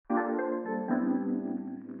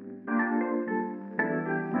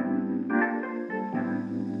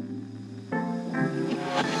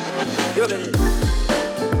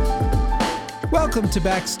Welcome to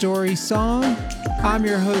BackStory Song. I'm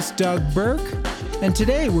your host, Doug Burke, and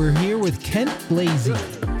today we're here with Kent Blazy.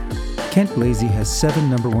 Kent Blazy has 7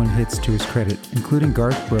 number one hits to his credit, including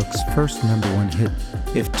Garth Brooks' first number one hit,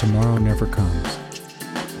 If Tomorrow Never Comes.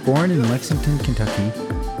 Born in Lexington, Kentucky,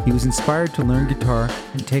 he was inspired to learn guitar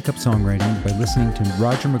and take up songwriting by listening to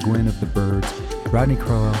Roger McGuinn of the Byrds, Rodney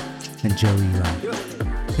Crowell, and Joe Ely.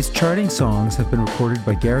 His charting songs have been recorded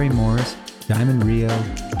by Gary Morris, Diamond Rio,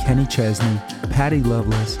 Kenny Chesney, Patti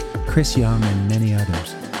Loveless, Chris Young, and many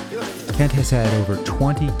others. Kent has had over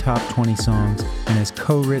 20 top 20 songs and has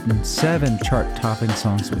co-written 7 chart-topping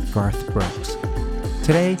songs with Garth Brooks.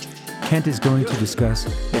 Today, Kent is going to discuss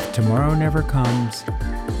If Tomorrow Never Comes,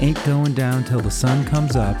 Ain't Going Down Till the Sun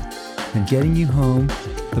Comes Up, and Getting You Home,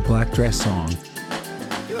 the Black Dress Song.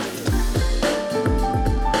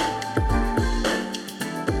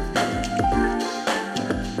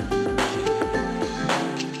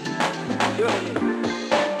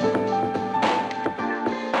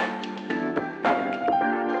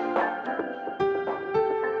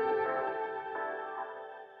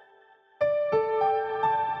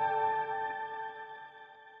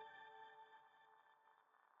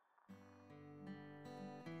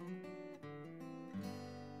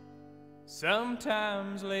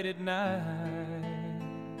 Sometimes late at night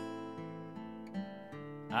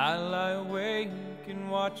I lie awake and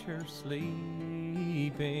watch her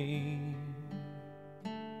sleeping.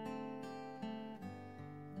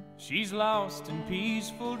 She's lost in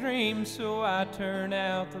peaceful dreams, so I turn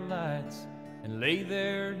out the lights and lay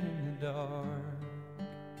there in the dark.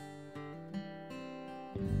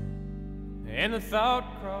 And the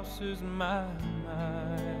thought crosses my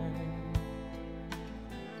mind,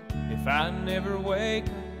 if I never wake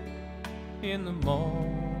up in the morning,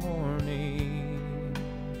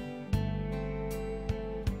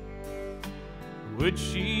 would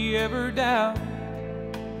she ever doubt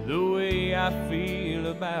the way I feel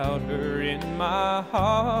about her in my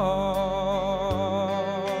heart?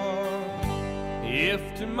 If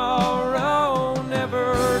tomorrow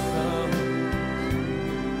never comes,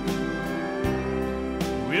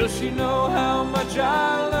 will she know how much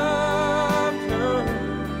I loved her?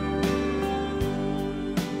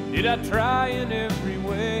 Did I try in every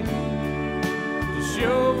way to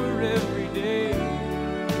show her every day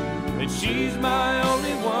that she's my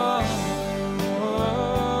only one?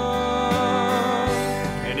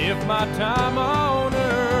 And if my time on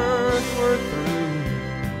earth were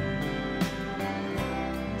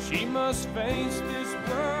through, she must face this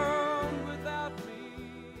world without me.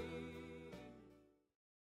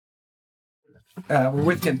 We're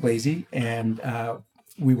with Kent Blazy, and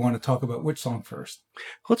we want to talk about which song first.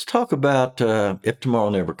 Let's talk about If Tomorrow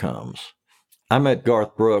Never Comes. I met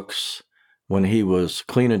Garth Brooks when he was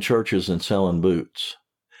cleaning churches and selling boots.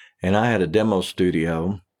 And I had a demo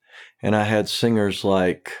studio, and I had singers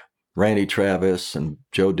like Randy Travis and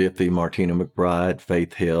Joe Diffie, Martina McBride,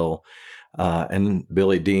 Faith Hill, and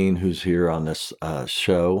Billy Dean, who's here on this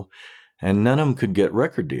show. And none of them could get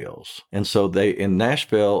record deals. And so in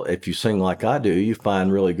Nashville, if you sing like I do, you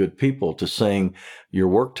find really good people to sing your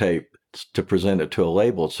work tape to present it to a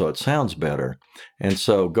label so it sounds better. And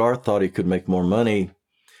so Garth thought he could make more money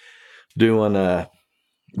doing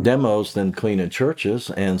demos than cleaning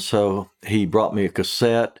churches. And so he brought me a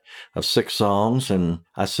cassette of 6 songs. And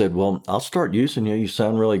I said, well, I'll start using you. You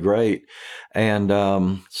sound really great. And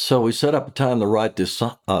so we set up a time to write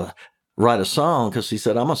a song, because he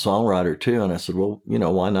said, I'm a songwriter too. And I said, well,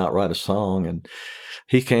 why not write a song? And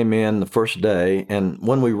he came in the first day. And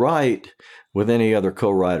when we write with any other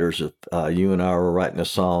co-writers, if you and I were writing a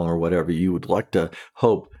song or whatever, you would like to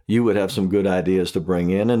hope you would have some good ideas to bring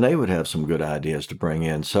in, and they would have some good ideas to bring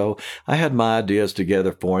in. So I had my ideas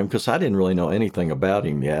together for him, because I didn't really know anything about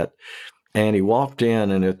him yet. And he walked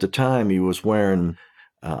in, and at the time he was wearing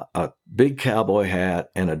a big cowboy hat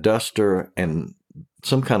and a duster and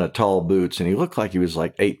some kind of tall boots, and he looked like he was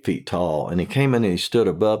like 8 feet tall. And he came in and he stood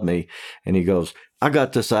above me, and he goes, I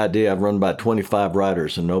got this idea. I've run by 25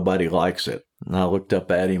 writers and nobody likes it. And I looked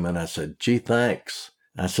up at him and I said, gee, thanks.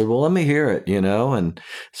 I said, well, let me hear it, And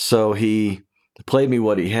so he played me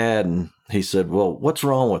what he had, and he said, well, what's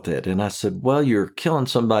wrong with it? And I said, well, you're killing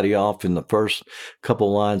somebody off in the first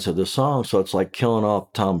couple lines of the song. So it's like killing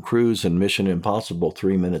off Tom Cruise in Mission Impossible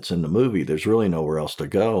 3 minutes in the movie. There's really nowhere else to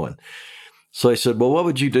go. And so he said, well, what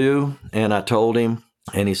would you do? And I told him,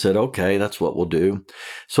 and he said, okay, that's what we'll do.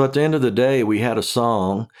 So at the end of the day, we had a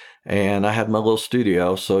song, and I had my little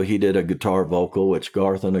studio. So he did a guitar vocal, which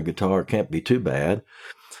Garth on a guitar can't be too bad.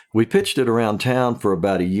 We pitched it around town for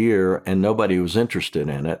about a year, and nobody was interested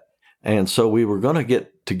in it. And so we were going to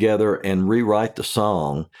get together and rewrite the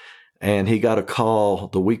song. And he got a call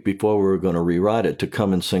the week before we were going to rewrite it to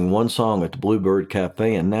come and sing one song at the Bluebird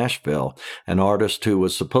Cafe in Nashville. An artist who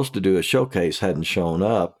was supposed to do a showcase hadn't shown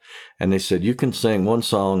up. And they said, you can sing one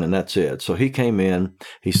song and that's it. So he came in,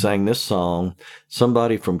 he sang this song.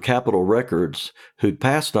 Somebody from Capitol Records, who'd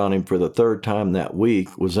passed on him for the third time that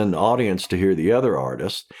week, was in the audience to hear the other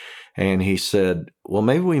artist. And he said, well,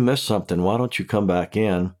 maybe we missed something. Why don't you come back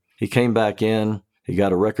in? He came back in. He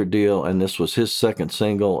got a record deal, and this was his second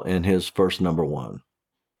single and his first number one.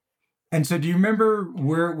 And so do you remember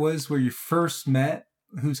where it was where you first met?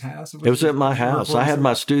 Whose house? It was at my house. I had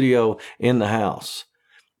my studio in the house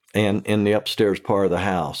and in the upstairs part of the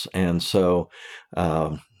house. And so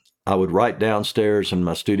I would write downstairs and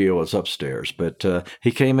my studio was upstairs. But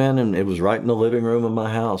he came in, and it was right in the living room of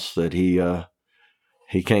my house that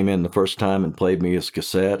he came in the first time and played me his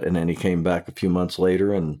cassette, and then he came back a few months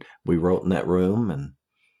later, and we wrote in that room. And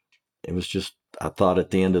it was just, I thought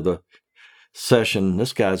at the end of the session,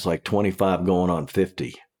 this guy's like 25 going on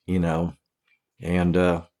 50, and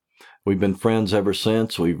we've been friends ever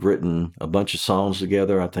since. We've written a bunch of songs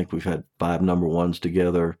together. I think we've had 5 number ones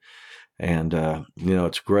together. And,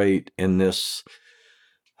 it's great in this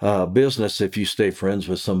business if you stay friends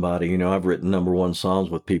with somebody. I've written number one songs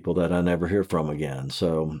with people that I never hear from again.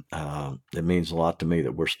 So it means a lot to me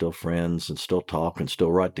that we're still friends and still talk and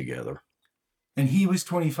still write together. And he was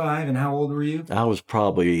 25, and how old were you? I was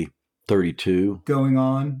probably 32. Going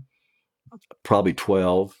on? Probably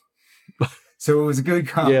 12. So it was a good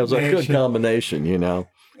combination. Yeah, it was a good combination,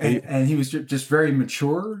 And he was just very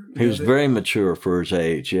mature? He was very mature for his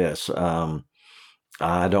age, yes.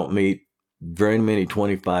 I don't meet very many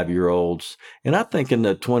 25-year-olds. And I think in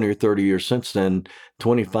the 20 or 30 years since then,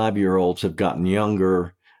 25-year-olds have gotten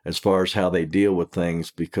younger as far as how they deal with things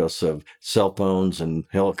because of cell phones and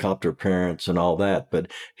helicopter parents and all that. But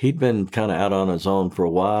he'd been kind of out on his own for a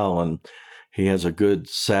while, and he has a good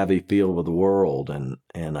savvy feel of the world. And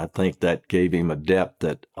I think that gave him a depth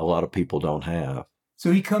that a lot of people don't have.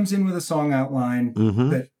 So he comes in with a song outline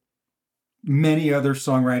that many other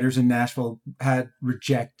songwriters in Nashville had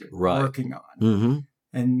rejected working on. Mm-hmm.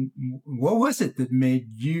 And what was it that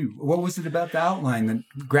what was it about the outline that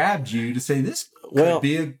grabbed you to say this could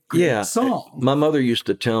be a good song? My mother used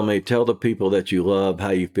to tell me, tell the people that you love how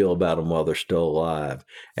you feel about them while they're still alive.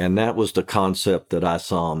 And that was the concept that I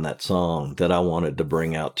saw in that song that I wanted to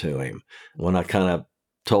bring out to him. When I kind of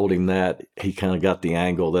told him that, he kind of got the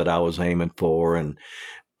angle that I was aiming for, and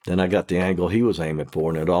then I got the angle he was aiming for,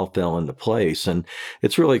 and it all fell into place. And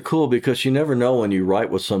it's really cool because you never know when you write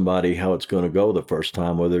with somebody how it's going to go the first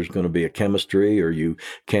time, whether there's going to be a chemistry or you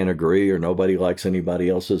can't agree or nobody likes anybody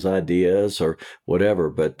else's ideas or whatever.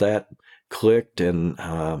 But that clicked, and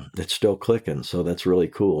it's still clicking. So that's really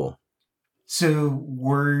cool. So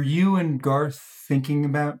were you and Garth thinking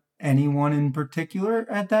about anyone in particular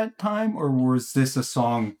at that time, or was this a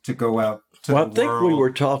song to go out to the world? I think we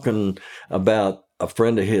were talking about a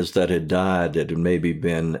friend of his that had died that had maybe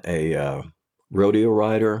been a rodeo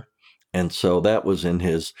rider. And so that was in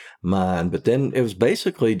his mind. But then it was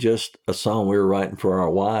basically just a song we were writing for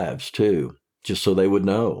our wives too, just so they would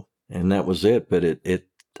know. And that was it. But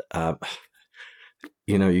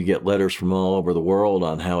you get letters from all over the world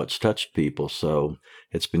on how it's touched people. So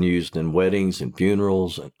it's been used in weddings and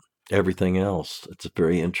funerals and everything else. It's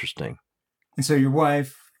very interesting. And so your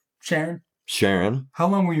wife, Sharon? Sharon. How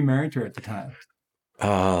long were you married to her at the time?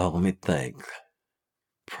 Let me think.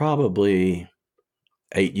 Probably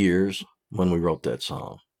 8 years when we wrote that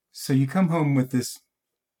song. So you come home with this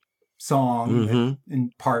song that in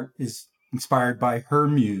part is inspired by her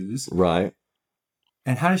muse. Right.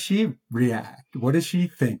 And how does she react? What does she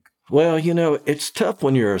think? Well, it's tough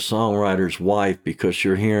when you're a songwriter's wife because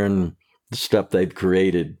you're hearing the stuff they've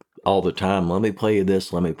created all the time. Let me play you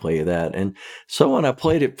this, let me play you that. And so when I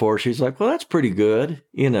played it for her, she's like, well, that's pretty good,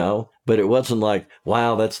 but it wasn't like,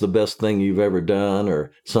 wow, that's the best thing you've ever done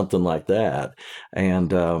or something like that.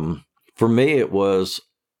 And for me, it was,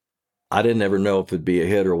 I didn't ever know if it'd be a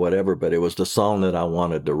hit or whatever, but it was the song that I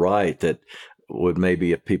wanted to write that would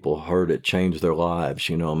maybe, if people heard it, change their lives,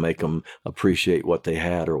 make them appreciate what they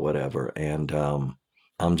had or whatever. And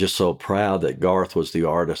I'm just so proud that Garth was the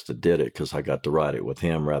artist that did it because I got to write it with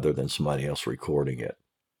him rather than somebody else recording it.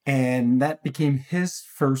 And that became his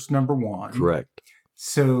first number one. Correct.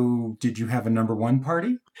 So did you have a number one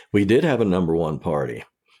party? We did have a number one party.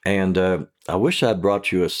 And I wish I'd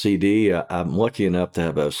brought you a CD. I'm lucky enough to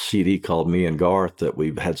have a CD called Me and Garth that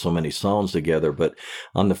we've had so many songs together. But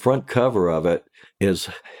on the front cover of it is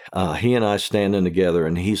he and I standing together,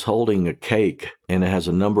 and he's holding a cake, and it has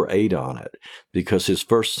a number 8 on it because his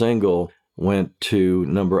first single went to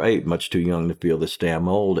number 8, Much Too Young to Feel This Damn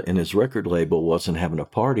Old, and his record label wasn't having a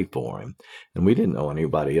party for him. And we didn't know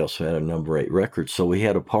anybody else who had a number 8 record, so we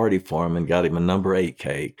had a party for him and got him a number 8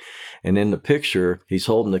 cake. And in the picture, he's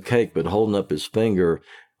holding the cake, but holding up his finger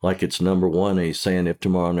like it's number 1, and he's saying, If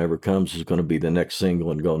Tomorrow Never Comes is going to be the next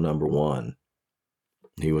single and go number 1.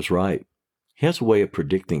 He was right. He has a way of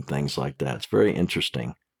predicting things like that. It's very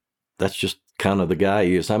interesting. That's just kind of the guy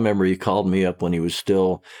he is. I remember he called me up when he was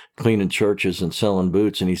still cleaning churches and selling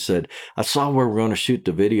boots, and he said, I saw where we're going to shoot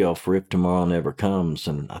the video for If Tomorrow Never Comes.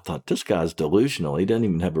 And I thought, this guy's delusional. He doesn't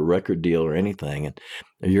even have a record deal or anything. And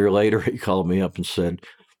a year later, he called me up and said,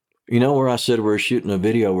 you know where I said we're shooting a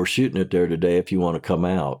video? We're shooting it there today if you want to come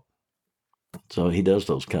out. So he does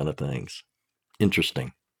those kind of things.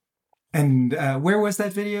 Interesting. And where was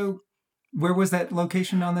that video? Where was that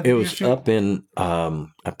location on the video? It was up in,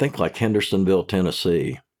 I think, like Hendersonville,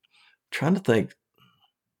 Tennessee. Trying to think.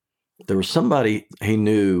 There was somebody he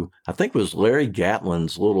knew, I think it was Larry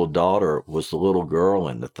Gatlin's little daughter was the little girl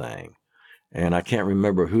in the thing. And I can't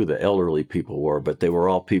remember who the elderly people were, but they were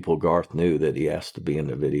all people Garth knew that he asked to be in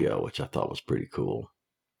the video, which I thought was pretty cool.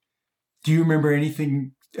 Do you remember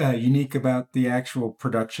anything unique about the actual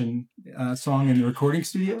production song in the recording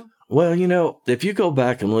studio? Well, you know, if you go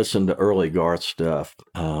back and listen to early Garth stuff,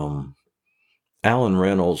 Alan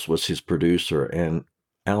Reynolds was his producer, and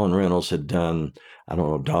Alan Reynolds had done, I don't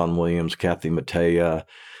know, Don Williams, Kathy Mattea,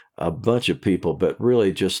 a bunch of people, but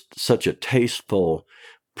really just such a tasteful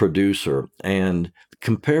producer. And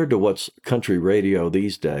compared to what's country radio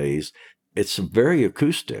these days, it's very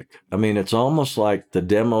acoustic. I mean, it's almost like the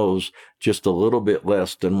demo's just a little bit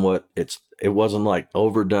less than what it wasn't like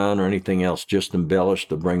overdone or anything else, just embellished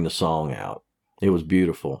to bring the song out. It was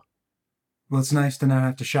beautiful. Well, it's nice to not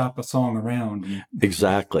have to shop a song around.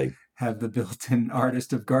 Exactly. Have the built-in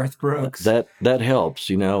artist of Garth Brooks. That helps,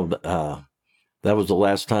 you know. That was the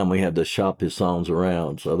last time we had to shop his songs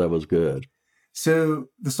around, so that was good. So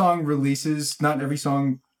the song releases, not every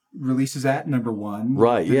song releases at number 1.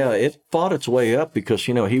 Right, yeah. It fought its way up because,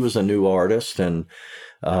 you know, he was a new artist, and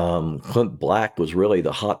Clint Black was really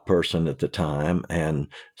the hot person at the time. And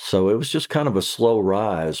so it was just kind of a slow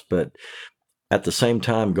rise. But at the same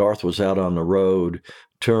time, Garth was out on the road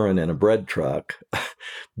touring in a bread truck.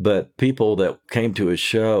 But people that came to his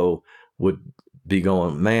show would be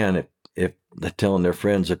going, man, if they're telling their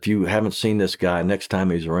friends, if you haven't seen this guy, next time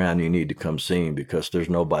he's around, you need to come see him because there's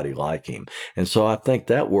nobody like him. And so I think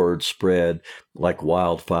that word spread like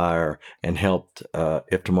wildfire and helped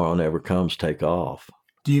If Tomorrow Never Comes take off.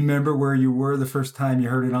 Do you remember where you were the first time you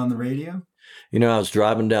heard it on the radio? You know, I was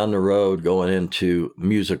driving down the road going into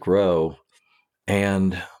Music Row,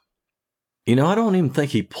 and, you know, I don't even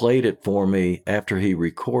think he played it for me after he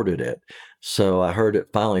recorded it. So I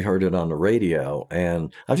finally heard it on the radio,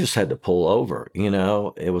 and I just had to pull over. You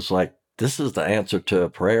know, it was like, this is the answer to a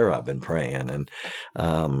prayer I've been praying. And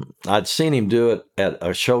I'd seen him do it at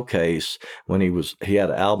a showcase when he had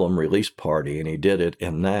an album release party, and he did it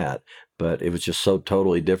in that. But it was just so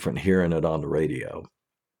totally different hearing it on the radio.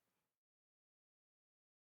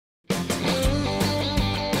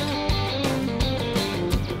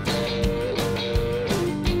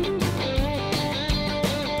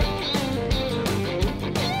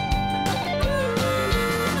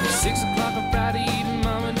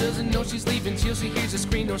 She's leaving till she hears a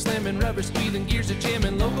screen door slamming, rubber squealing, gears are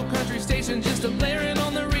jamming, local country station just a blaring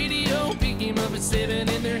on the radio. Pick him up at 7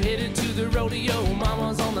 and they're headed to the rodeo.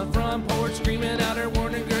 Mama's on the front porch screaming out her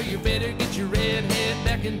warning, girl, you better get your red head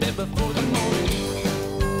back in bed before the morning.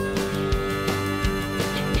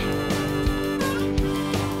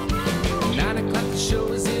 9 o'clock the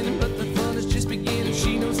show is in, but the fun is just beginning.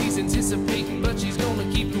 She knows he's anticipating, but she's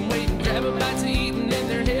gonna keep him waiting. Grab a bite to eat and then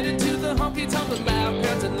they're headed to the honky-tonk. The loud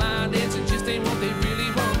crowds and line dancing just ain't what they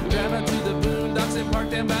really want. Drive out to the boondocks and park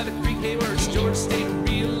down by the creek. Hey, where's George stayed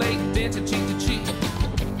real late, dancing cheek to cheek.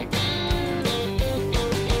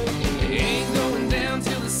 Ain't going down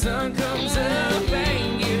till the sun comes up.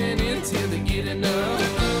 Ain't giving in till they get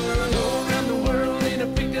enough. Go around the world in a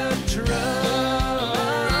pickup truck.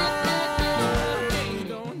 Ain't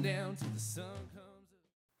going down till the sun comes up.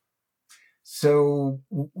 So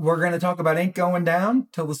we're going to talk about Ain't Going Down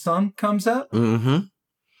Till the Sun Comes Up? Mm-hmm.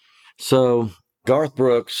 So Garth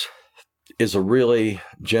Brooks is a really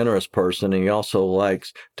generous person, and he also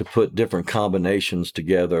likes to put different combinations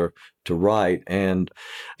together to write. And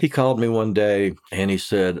he called me one day and he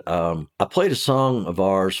said, I played a song of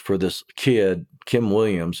ours for this kid, Kim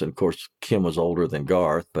Williams. And of course, Kim was older than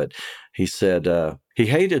Garth, but he said he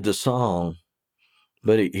hated the song,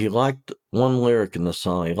 but he liked one lyric in the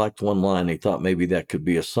song. He liked one line. He thought maybe that could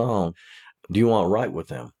be a song. Do you want to write with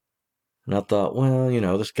him? And I thought, well,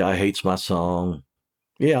 this guy hates my song.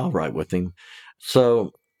 Yeah, I'll write with him.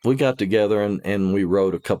 So we got together and we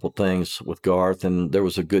wrote a couple things with Garth, and there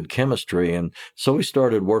was a good chemistry. And so we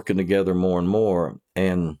started working together more and more.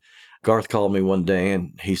 And Garth called me one day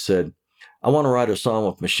and he said, I want to write a song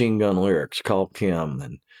with machine gun lyrics. Call Kim.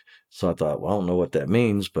 And so I thought, well, I don't know what that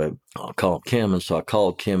means, but I'll call Kim. And so I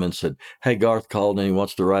called Kim and said, hey, Garth called and he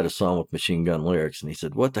wants to write a song with machine gun lyrics. And he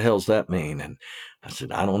said, what the hell's that mean? And I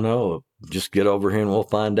said, I don't know. Just get over here and we'll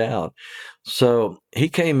find out. So he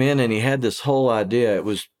came in and he had this whole idea. It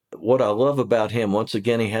was what I love about him. Once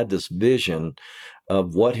again, he had this vision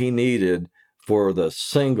of what he needed for the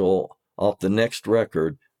single off the next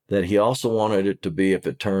record, that he also wanted it to be, if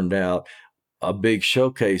it turned out, a big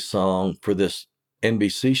showcase song for this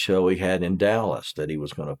NBC show he had in Dallas that he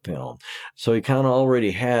was going to film. So he kind of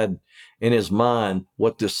already had in his mind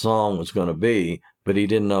what this song was going to be, but he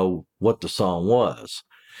didn't know what the song was.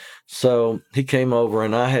 So he came over,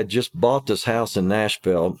 and I had just bought this house in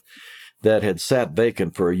Nashville that had sat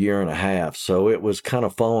vacant for a year and a half. So it was kind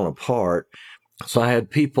of falling apart. So I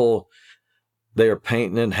had people there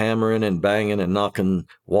painting and hammering and banging and knocking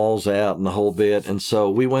walls out and the whole bit. And so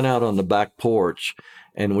we went out on the back porch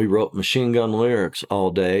and we wrote machine gun lyrics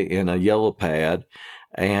all day in a yellow pad.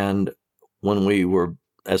 And when we were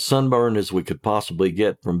as sunburned as we could possibly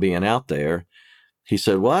get from being out there, he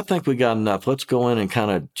said, well, I think we got enough. Let's go in and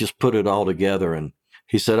kind of just put it all together. And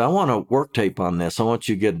he said, I want a work tape on this. I want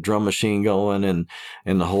you to get a drum machine going and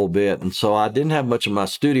the whole bit. And so I didn't have much of my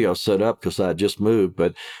studio set up because I had just moved,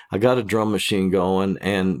 but I got a drum machine going.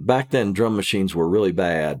 And back then, drum machines were really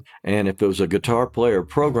bad. And if it was a guitar player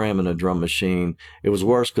programming a drum machine, it was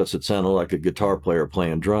worse because it sounded like a guitar player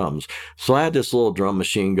playing drums. So I had this little drum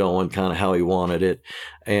machine going kind of how he wanted it.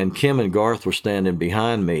 And Kim and Garth were standing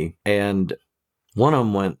behind me. And one of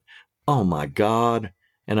them went, oh my God.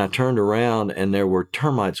 And I turned around and there were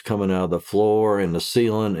termites coming out of the floor and the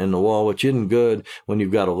ceiling and the wall, which isn't good when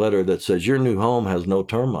you've got a letter that says your new home has no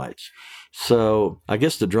termites. So I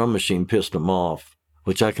guess the drum machine pissed them off,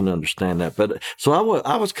 which I can understand that. But so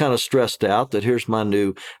I was kind of stressed out that here's my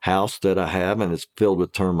new house that I have and it's filled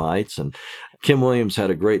with termites. And Kim Williams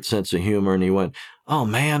had a great sense of humor, and he went, oh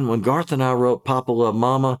man, when Garth and I wrote Papa Love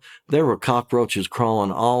Mama, there were cockroaches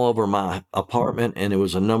crawling all over my apartment, and it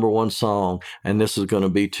was a #1 song, and this is going to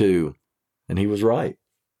be too. And he was right.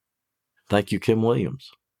 Thank you, Kim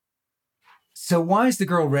Williams. So why is the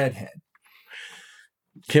girl redhead?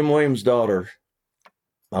 Kim Williams' daughter,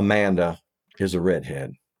 Amanda, is a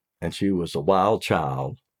redhead, and she was a wild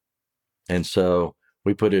child. And so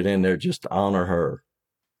we put it in there just to honor her.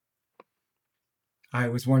 I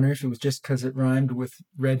was wondering if it was just because it rhymed with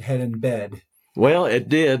redhead and bed. Well, it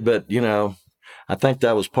did, but, I think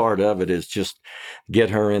that was part of it, is just get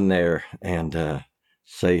her in there and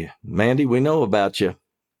say, Mandy, we know about you.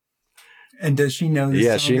 And does she know this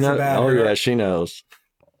Yeah, song she is knows. about Oh, her? yeah, she knows.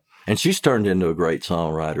 And she's turned into a great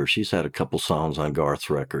songwriter. She's had a couple songs on Garth's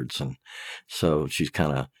records, and so she's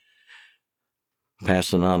kind of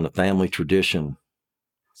passing on the family tradition.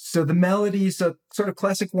 So the melody is a sort of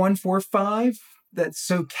classic 1-4-5 that's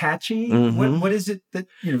so catchy. Mm-hmm. What is it that,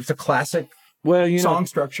 it's a classic song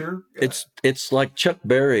structure? It's like Chuck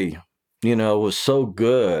Berry, was so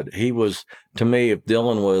good. He was, to me, if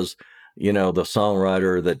Dylan was, the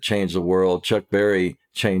songwriter that changed the world, Chuck Berry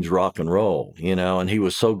changed rock and roll, and he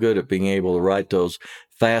was so good at being able to write those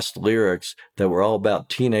fast lyrics that were all about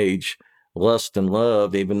teenage lust and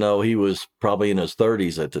love, even though he was probably in his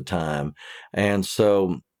 30s at the time. And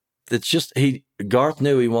so it's just, Garth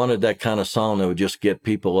knew he wanted that kind of song that would just get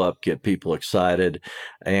people up, get people excited.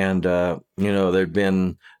 And, there'd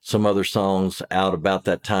been some other songs out about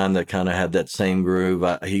that time that kind of had that same groove.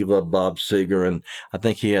 He loved Bob Seger, and I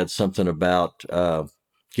think he had something about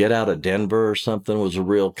Get Out of Denver or something was a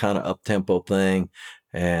real kind of up-tempo thing,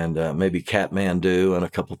 and maybe Kathmandu and a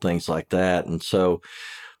couple things like that. And so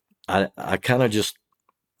I kind of just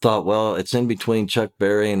thought, well, it's in between Chuck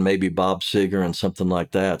Berry and maybe Bob Seger and something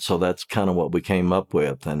like that. So that's kind of what we came up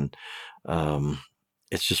with. And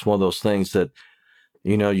it's just one of those things that,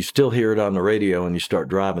 you still hear it on the radio and you start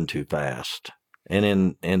driving too fast.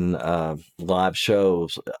 And in live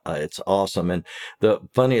shows, it's awesome. And the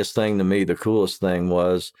funniest thing to me, the coolest thing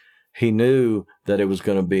was he knew that it was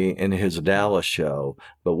going to be in his Dallas show,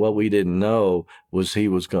 but what we didn't know was he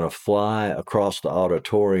was going to fly across the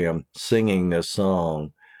auditorium singing this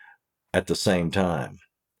song at the same time.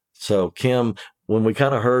 So Kim, when we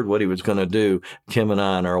kind of heard what he was going to do, Kim and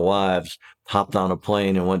I and our wives hopped on a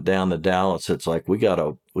plane and went down to Dallas. It's like we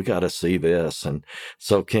gotta see this. And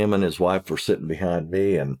so Kim and his wife were sitting behind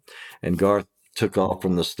me, and Garth took off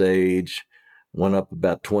from the stage, went up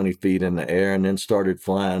about 20 feet in the air, and then started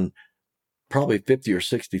flying probably 50 or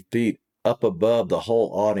 60 feet up above the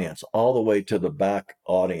whole audience, all the way to the back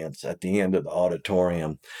audience at the end of the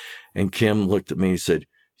auditorium. And Kim looked at me and said,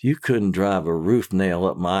 "You couldn't drive a roof nail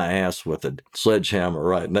up my ass with a sledgehammer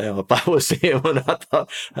right now if I was him." And I thought,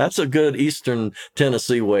 that's a good Eastern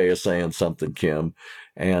Tennessee way of saying something, Kim.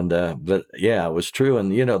 And, but yeah, it was true.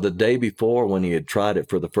 And, the day before when he had tried it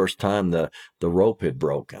for the first time, the rope had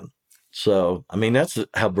broken. So, I mean, that's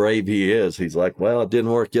how brave he is. He's like, well, it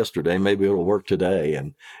didn't work yesterday. Maybe it'll work today.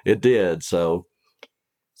 And it did. So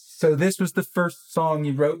this was the first song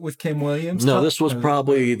you wrote with Kim Williams? no, this was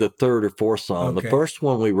probably the third or fourth song. Okay. The first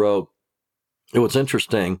one we wrote, it was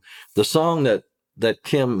interesting. The song that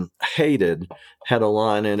Kim hated had a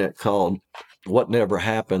line in it called "What Never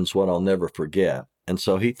Happens, What I'll Never Forget." And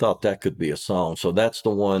so he thought that could be a song. So that's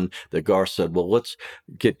the one that Garth said, well, let's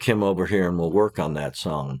get Kim over here and we'll work on that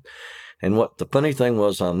song. And what the funny thing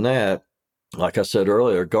was on that, like I said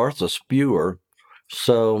earlier, Garth's a spewer.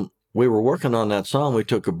 So we were working on that song. We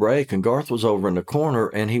took a break, and Garth was over in the corner,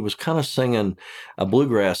 and he was kind of singing a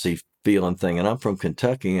bluegrassy feeling thing. And I'm from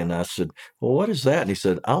Kentucky, and I said, well, what is that? And he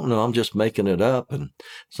said, I don't know. I'm just making it up. And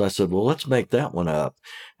so I said, well, let's make that one up.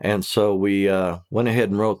 And so we went ahead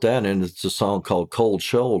and wrote that, and it's a song called Cold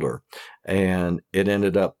Shoulder. And it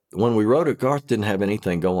ended up, when we wrote it, Garth didn't have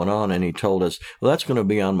anything going on, and he told us, well, that's going to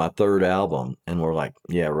be on my third album. And we're like,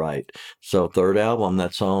 yeah, right. So third album,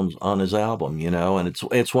 that song's on his album, and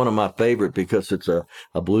it's one of my favorite because it's a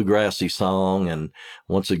bluegrassy song. And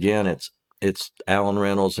once again, it's Alan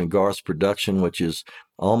Reynolds and Garth's production, which is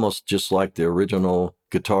almost just like the original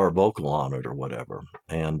guitar vocal on it or whatever.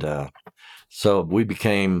 And so we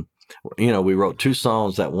became, we wrote two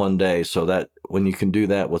songs that one day. So that when you can do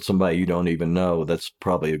that with somebody you don't even know, that's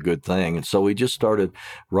probably a good thing. And so we just started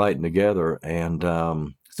writing together. And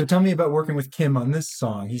so tell me about working with Kim on this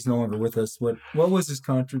song. He's no longer with us. What was his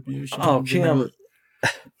contribution? Oh,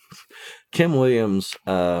 Kim Williams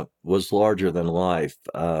was larger than life.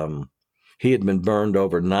 He had been burned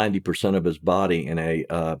over 90% of his body in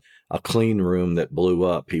a clean room that blew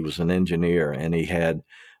up. He was an engineer, and he had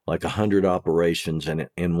like 100 operations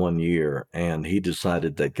in 1 year. And he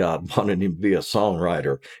decided that God wanted him to be a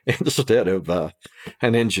songwriter instead of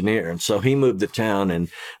an engineer. And so he moved to town, and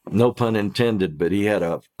no pun intended, but he had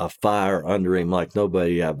a fire under him like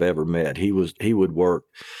nobody I've ever met. He would work.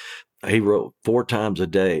 He wrote 4 times a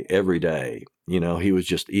day, every day. He was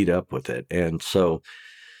just eat up with it. And so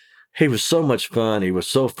he was so much fun. He was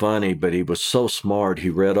so funny, but he was so smart. He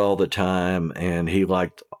read all the time, and he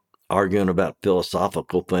liked arguing about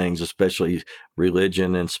philosophical things, especially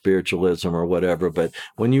religion and spiritualism or whatever. But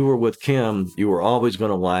when you were with Kim, you were always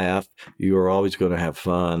going to laugh. You were always going to have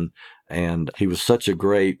fun. And he was such a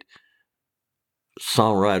great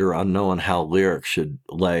songwriter on knowing how lyrics should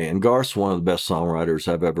lay. And Garth's one of the best songwriters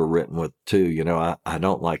I've ever written with too. I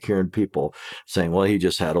don't like hearing people saying, well, he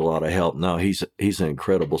just had a lot of help. No, he's an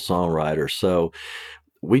incredible songwriter. So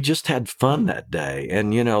we just had fun that day.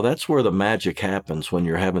 And, that's where the magic happens, when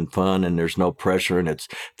you're having fun and there's no pressure and it's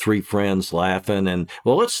 3 friends laughing. And,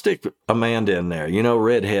 well, let's stick Amanda in there,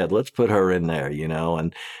 redhead, let's put her in there,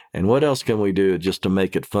 and what else can we do just to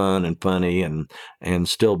make it fun and funny and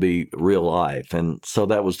still be real life? And so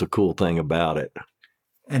that was the cool thing about it.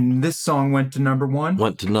 And this song went to number 1?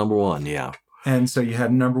 Went to number 1, yeah. And so you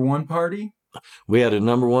had a number 1 party? We had a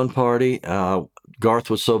number 1 party.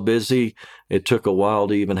 Garth was so busy, it took a while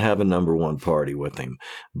to even have a number 1 party with him.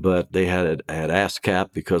 But they had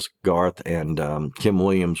ASCAP because Garth and Kim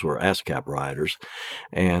Williams were ASCAP riders.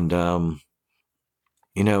 And,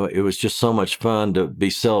 it was just so much fun to be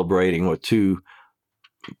celebrating with 2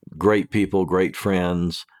 great people, great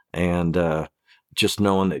friends, and just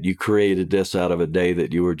knowing that you created this out of a day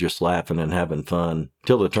that you were just laughing and having fun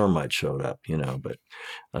till the termites showed up, But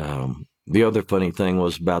the other funny thing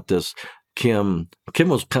was about this, Kim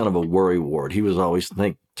was kind of a worrywart. He was always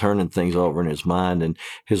turning things over in his mind, and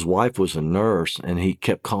his wife was a nurse, and he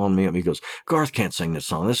kept calling me up. He goes, Garth can't sing this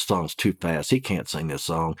song. This song's too fast. He can't sing this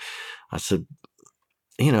song. I said,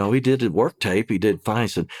 he did a work tape. He did fine. He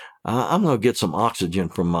said, I'm going to get some oxygen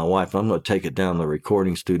from my wife. I'm going to take it down to the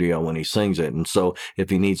recording studio when he sings it. And so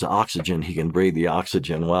if he needs oxygen, he can breathe the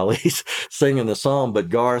oxygen while he's singing the song. But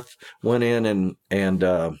Garth went in and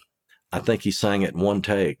I think he sang it in one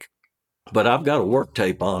take. But I've got a work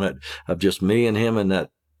tape on it of just me and him and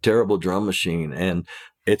that terrible drum machine. And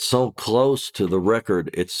it's so close to the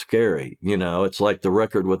record, it's scary. It's like the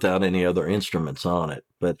record without any other instruments on it.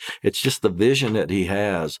 But it's just the vision that he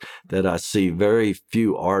has that I see very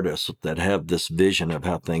few artists that have this vision of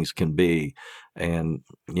how things can be. And,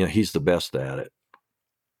 he's the best at it.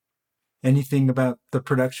 Anything about the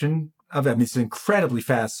production of it? I mean, it's an incredibly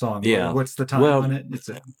fast song. Yeah. What's the time on it?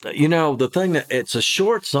 The thing that it's a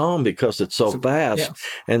short song because it's so fast. Yeah.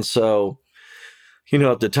 And so,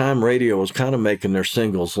 at the time, radio was kind of making their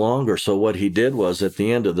singles longer. So what he did was at the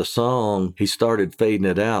end of the song, he started fading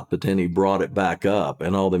it out, but then he brought it back up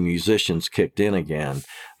and all the musicians kicked in again.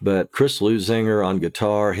 But Chris Lusinger on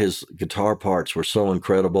guitar, his guitar parts were so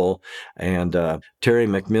incredible. And Terry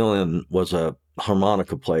McMillan was a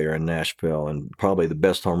harmonica player in Nashville and probably the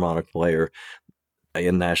best harmonica player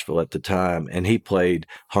in Nashville at the time, and he played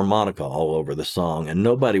harmonica all over the song, and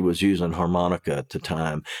nobody was using harmonica at the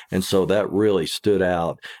time, and so that really stood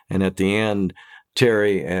out. And at the end,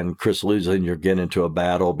 Terry and Chris Lusinger get into a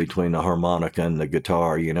battle between the harmonica and the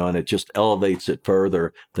guitar, and it just elevates it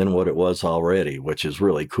further than what it was already, which is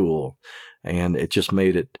really cool. And it just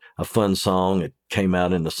made it a fun song. It came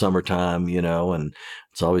out in the summertime, and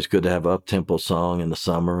it's always good to have an up-tempo song in the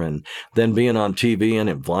summer. And then being on TV and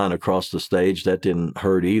it flying across the stage, that didn't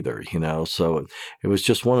hurt either, So it was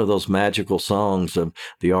just one of those magical songs of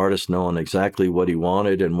the artist knowing exactly what he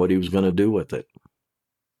wanted and what he was going to do with it.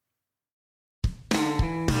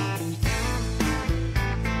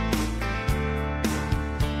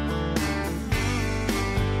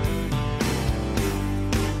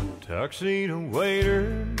 Tuxedo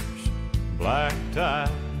waiters, black tie,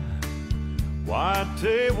 white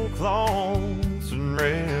tablecloths and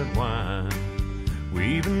red wine.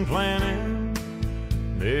 We've been planning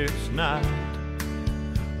this night,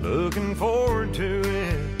 looking forward to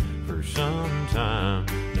it for some time.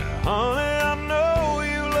 Now, honey, I know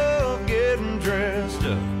you love getting dressed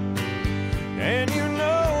up, and you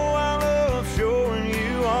know I love showing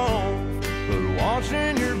you off, but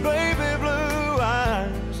watching your baby blue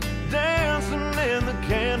eyes dancing in the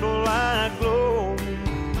candlelight glow,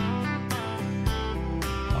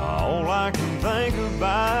 all I can think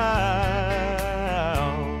about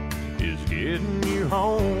is getting you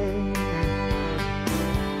home.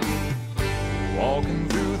 Walking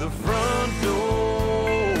through the front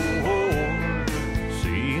door,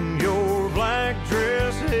 seeing your black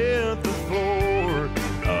dress hit the floor.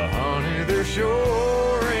 Honey, there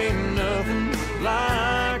sure ain't nothing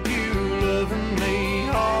like you loving me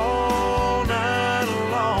all night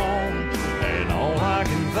long. And all I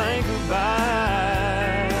can think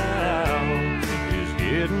about is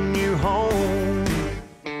getting you home.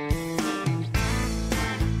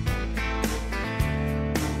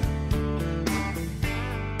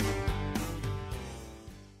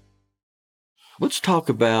 Let's talk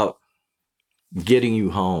about getting you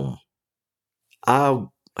home. I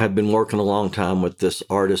have been working a long time with this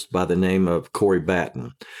artist by the name of Corey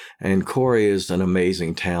Batten. And Corey is an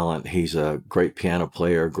amazing talent. He's a great piano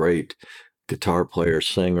player, great guitar player,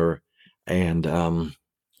 singer, and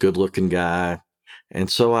good-looking guy. And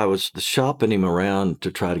so I was shopping him around to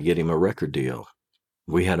try to get him a record deal.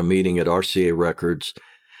 We had a meeting at RCA Records,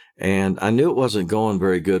 and I knew it wasn't going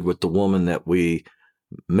very good with the woman that we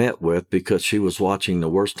met with because she was watching the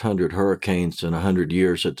worst 100 hurricanes in 100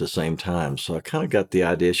 years at the same time. So I kind of got the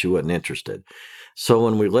idea she wasn't interested. So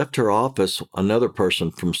when we left her office, another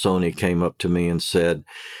person from Sony came up to me and said,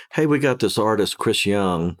 "Hey, we got this artist, Chris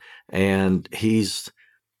Young, and he's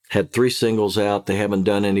had 3 singles out. They haven't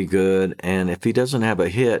done any good. And if he doesn't have a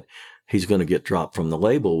hit, he's going to get dropped from the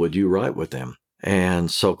label. Would you write with him?"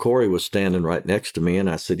 And so Corey was standing right next to me, and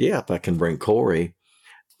I said, "Yeah, if I can bring Corey."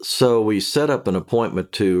 So we set up an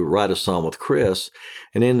appointment to write a song with Chris.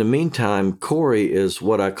 And in the meantime, Corey is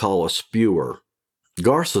what I call a spewer.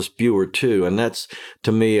 Garth's a spewer too. And that's,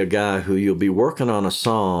 to me, a guy who you'll be working on a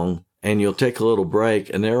song and you'll take a little break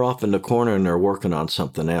and they're off in the corner and they're working on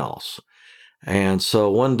something else. And so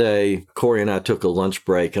one day, Corey and I took a lunch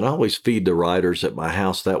break, and I always feed the writers at my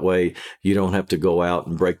house. That way you don't have to go out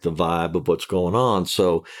and break the vibe of what's going on.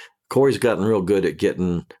 So Corey's gotten real good at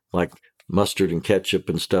getting like mustard and ketchup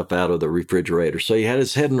and stuff out of the refrigerator. So he had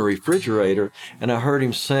his head in the refrigerator, and I heard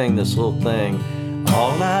him sing this little thing.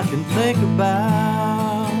 All I can think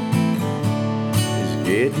about is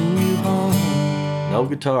getting you home. No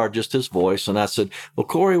guitar, just his voice. And I said, well,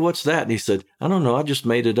 Corey, what's that? And he said, I don't know. I just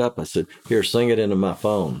made it up. I said, here, sing it into my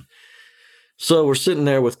phone. So we're sitting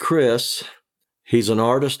there with Chris. He's an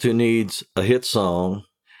artist who needs a hit song,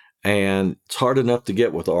 and it's hard enough to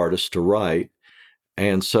get with artists to write.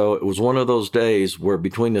 And so it was one of those days where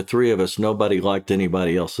between the three of us, nobody liked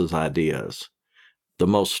anybody else's ideas. The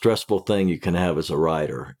most stressful thing you can have as a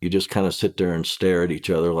writer. You just kind of sit there and stare at each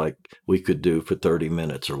other like we could do for 30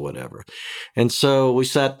 minutes or whatever. And so we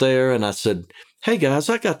sat there and I said, hey guys,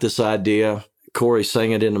 I got this idea. Corey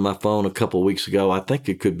sang it into my phone a couple of weeks ago. I think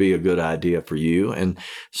it could be a good idea for you. And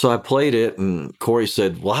so I played it and Corey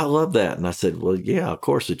said, well, I love that. And I said, well, yeah, of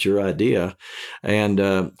course it's your idea.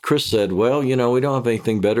 And Chris said, well, we don't have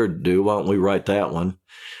anything better to do. Why don't we write that one?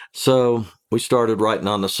 So we started writing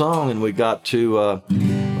on the song and we got to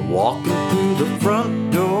walking through the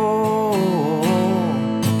front door.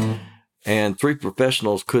 And three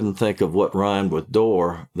professionals couldn't think of what rhymed with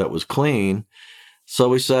door that was clean. So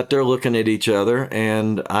we sat there looking at each other,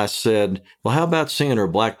 and I said, well, how about seeing her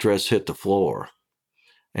black dress hit the floor?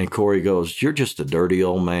 And Corey goes, you're just a dirty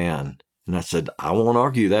old man. And I said, I won't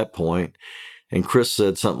argue that point. And Chris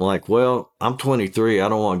said something like, well, I'm 23. I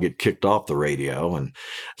don't want to get kicked off the radio. And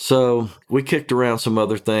so we kicked around some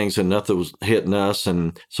other things and nothing was hitting us.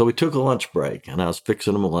 And so we took a lunch break and I was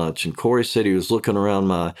fixing him a lunch. And Corey said he was looking around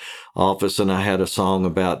my office and I had a song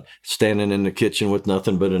about standing in the kitchen with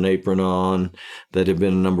nothing but an apron on that had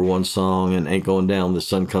been a number one song, and Ain't Going Down, the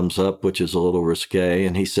Sun Comes Up, which is a little risque.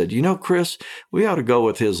 And he said, Chris, we ought to go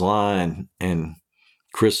with his line. And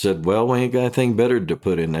Chris said, well, we ain't got anything better to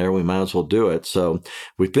put in there. We might as well do it. So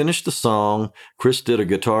we finished the song. Chris did a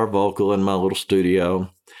guitar vocal in my little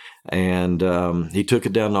studio, and he took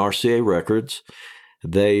it down to RCA Records.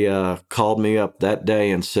 They called me up that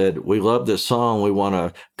day and said, we love this song. We want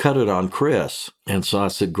to cut it on Chris. And so I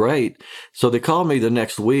said, great. So they called me the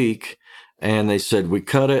next week, and they said, we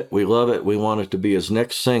cut it. We love it. We want it to be his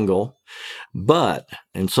next single. But,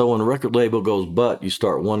 and so when a record label goes but, you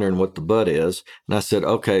start wondering what the but is. And I said,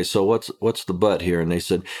 okay, so what's the but here? And they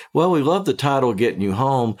said, well, we love the title Getting You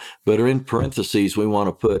Home, but in parentheses, we want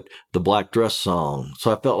to put the black dress song.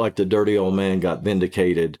 So I felt like the dirty old man got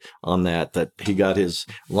vindicated on that he got his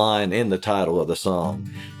line in the title of the song.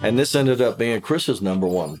 And this ended up being Chris's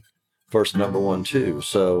first number one too.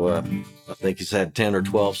 So I think he's had 10 or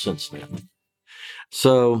 12 since then.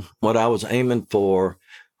 So what I was aiming for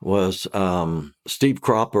was Steve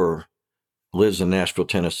Cropper lives in Nashville,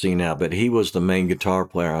 Tennessee now, but he was the main guitar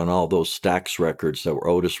player on all those Stax records that were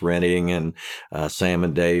Otis Redding and Sam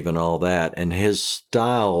and Dave and all that. And his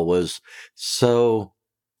style was so,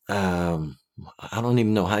 I don't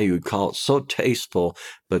even know how you would call it, so tasteful,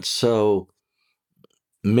 but so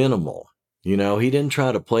minimal. He didn't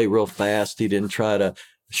try to play real fast. He didn't try to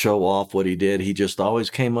show off what he did. He just always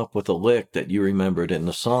came up with a lick that you remembered in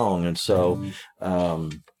the song. And so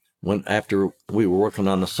after we were working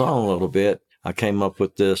on the song a little bit, I came up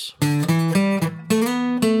with this. And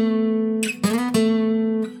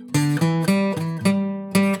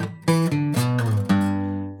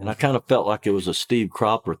I kind of felt like it was a Steve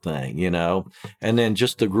Cropper thing, and then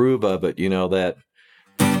just the groove of it, that.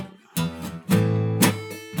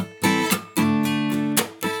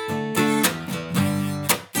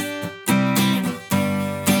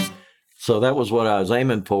 So that was what I was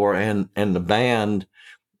aiming for, and the band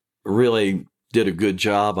really did a good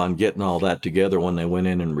job on getting all that together when they went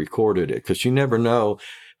in and recorded it, because you never know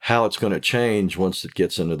how it's going to change once it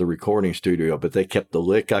gets into the recording studio. But they kept the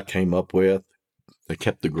lick I came up with. They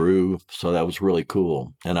kept the groove, so that was really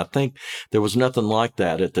cool. And I think there was nothing like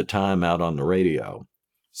that at the time out on the radio.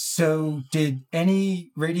 So did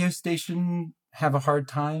any radio station have a hard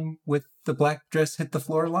time with the black dress hit the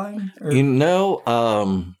floor line? Or?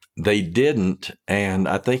 They didn't, and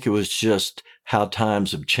I think it was just how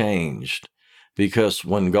times have changed. Because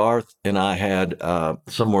when Garth and I had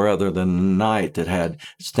Somewhere Other Than the Night that had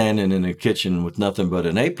Standing in the Kitchen with Nothing But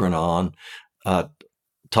an Apron on,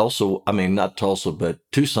 Tucson,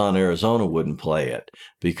 Arizona wouldn't play it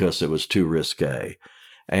because it was too risque.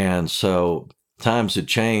 And so times had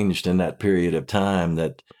changed in that period of time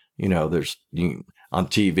that, there's on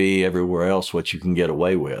TV, everywhere else, what you can get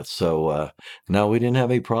away with. So, no, we didn't have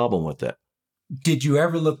any problem with that. Did you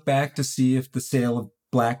ever look back to see if the sale of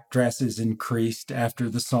black dresses increased after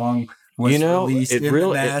the song was released in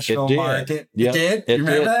the national market? Yeah, it did? You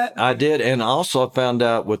remember that? I did. And also I found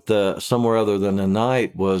out with the Somewhere Other Than the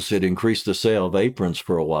Night was it increased the sale of aprons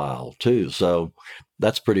for a while, too. So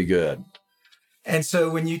that's pretty good. And so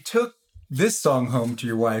when you took this song home to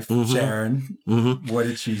your wife, Sharon, what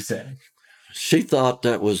did she say? She thought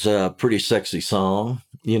that was a pretty sexy song,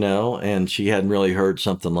 and she hadn't really heard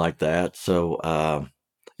something like that. So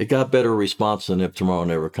it got better response than If Tomorrow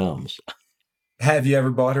Never Comes. Have you ever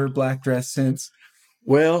bought her a black dress since?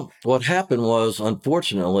 Well, what happened was,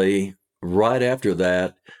 unfortunately, right after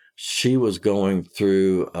that, she was going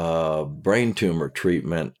through a brain tumor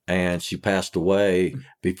treatment, and she passed away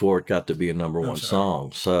before it got to be a number one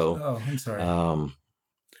song. So, I'm sorry.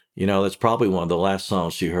 That's probably one of the last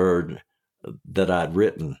songs she heard that I'd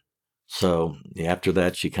written. So after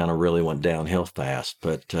that, she kind of really went downhill fast.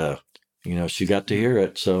 But, she got to hear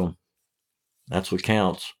it. So that's what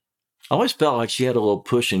counts. I always felt like she had a little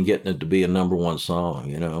push in getting it to be a number one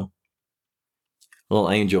song, a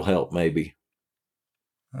little angel help, maybe.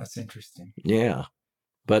 That's interesting. Yeah.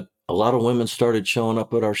 But a lot of women started showing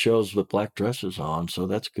up at our shows with black dresses on, so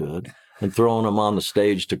that's good. And throwing them on the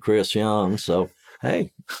stage to Chris Young. So,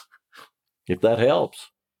 hey, if that helps.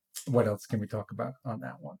 What else can we talk about on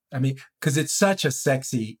that one? I mean, because it's such a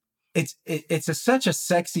sexy, such a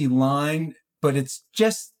sexy line, but it's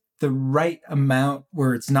just the right amount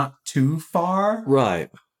where it's not too far.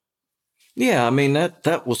 Right. Yeah, I mean,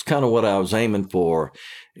 that was kind of what I was aiming for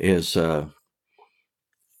is, when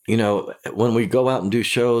we go out and do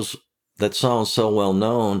shows, that song's so well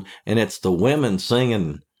known, and it's the women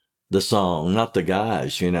singing the song, not the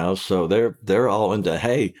guys, so they're all into,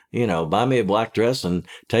 hey, buy me a black dress and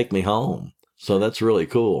take me home. So that's really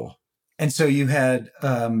cool. And so you had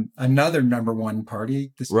another number one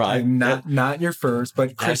party this time, not your first,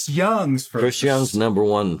 but Chris Young's first. Chris Young's number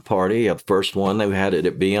one party, a first one. They had it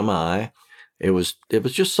at BMI. It was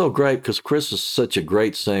just so great because Chris is such a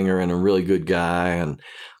great singer and a really good guy, and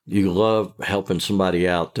you love helping somebody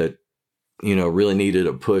out that really needed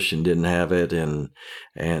a push and didn't have it,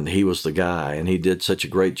 and he was the guy, and he did such a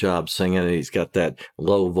great job singing, and he's got that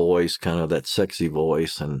low voice, kind of that sexy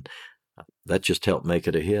voice, and that just helped make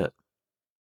it a hit.